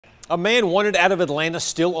A man wanted out of Atlanta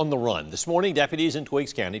still on the run. This morning, deputies in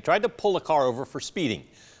Twiggs County tried to pull a car over for speeding.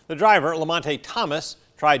 The driver, Lamonte Thomas,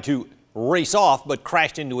 tried to race off but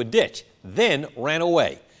crashed into a ditch, then ran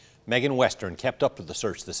away. Megan Western kept up with the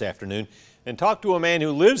search this afternoon and talked to a man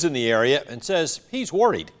who lives in the area and says he's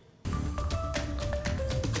worried.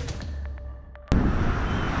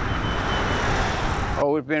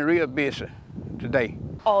 Oh, it's been real busy today.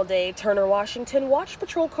 All day, Turner Washington watched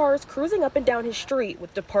patrol cars cruising up and down his street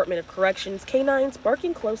with Department of Corrections canines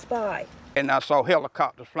barking close by. And I saw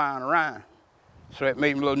helicopters flying around, so it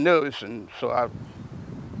made me a little nervous, and so I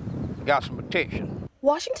got some protection.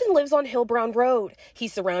 Washington lives on Hillbrown Road.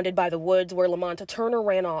 He's surrounded by the woods where Lamonte Turner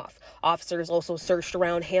ran off. Officers also searched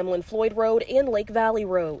around Hamlin Floyd Road and Lake Valley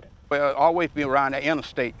Road. Well, always be around the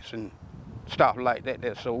interstates and stuff like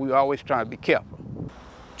that, so we always try to be careful.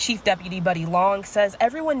 Chief Deputy Buddy Long says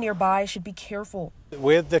everyone nearby should be careful.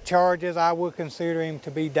 With the charges, I would consider him to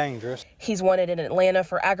be dangerous. He's wanted in Atlanta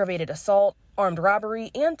for aggravated assault, armed robbery,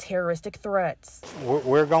 and terroristic threats.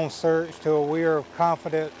 We're going to search till we are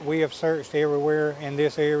confident we have searched everywhere in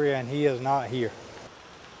this area and he is not here.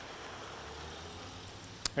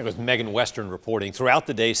 It was Megan Western reporting. Throughout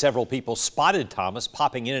the day, several people spotted Thomas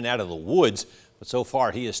popping in and out of the woods, but so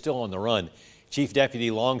far he is still on the run. Chief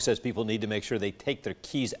Deputy Long says people need to make sure they take their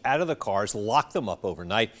keys out of the cars, lock them up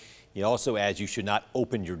overnight. He also adds you should not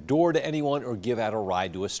open your door to anyone or give out a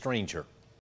ride to a stranger.